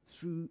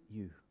through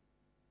you.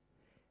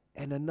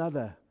 And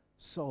another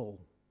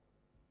soul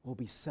will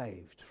be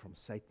saved from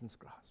Satan's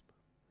grasp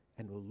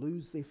and will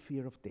lose their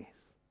fear of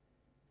death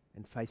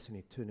and face an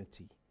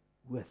eternity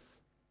with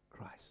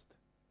Christ,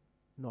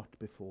 not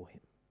before him.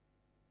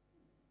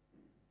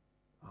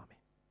 Amen.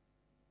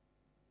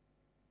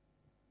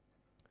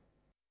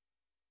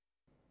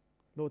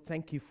 Lord,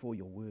 thank you for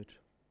your word.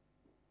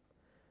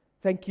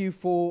 Thank you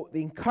for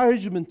the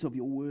encouragement of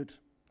your word.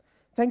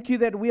 Thank you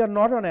that we are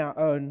not on our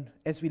own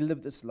as we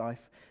live this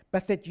life,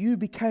 but that you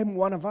became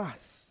one of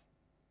us.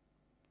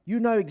 You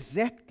know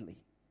exactly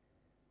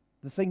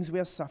the things we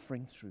are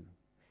suffering through.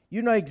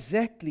 You know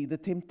exactly the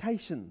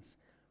temptations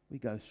we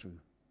go through,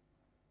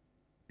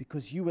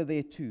 because you were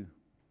there too.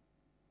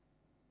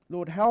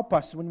 Lord, help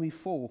us when we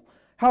fall.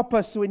 Help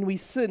us when we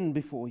sin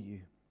before you.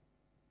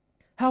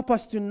 Help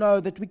us to know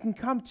that we can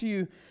come to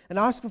you and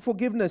ask for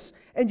forgiveness,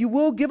 and you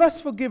will give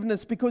us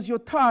forgiveness, because your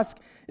task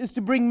is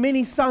to bring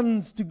many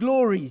sons to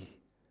glory.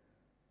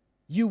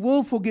 You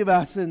will forgive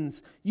our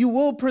sins. You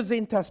will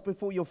present us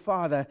before your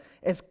Father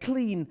as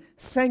clean,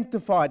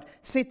 sanctified,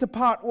 set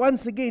apart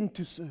once again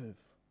to serve.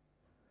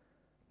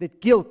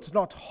 Let guilt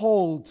not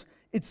hold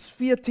its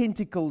fear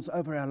tentacles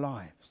over our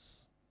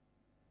lives.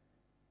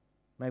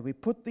 May we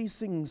put these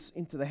things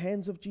into the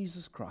hands of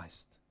Jesus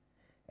Christ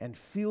and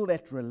feel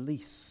that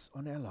release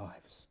on our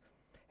lives.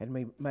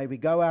 And may we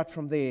go out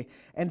from there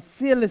and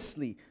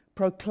fearlessly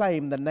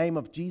proclaim the name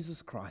of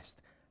Jesus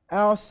Christ,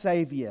 our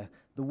Savior,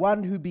 the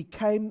one who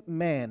became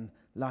man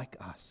like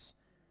us.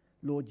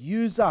 Lord,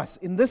 use us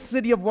in this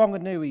city of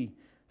Wanganui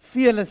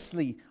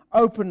fearlessly,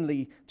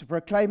 openly, to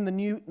proclaim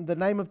the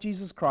name of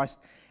Jesus Christ,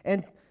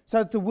 and so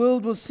that the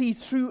world will see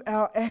through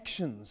our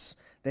actions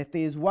that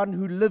there is one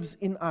who lives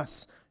in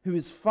us, who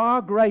is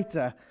far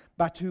greater,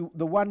 but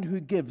the one who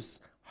gives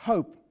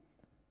hope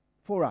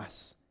for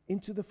us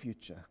into the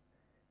future.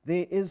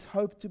 There is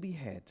hope to be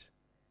had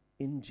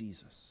in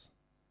Jesus.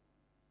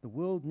 The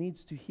world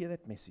needs to hear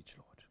that message,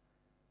 Lord.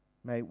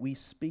 May we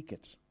speak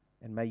it,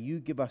 and may you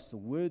give us the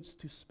words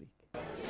to speak.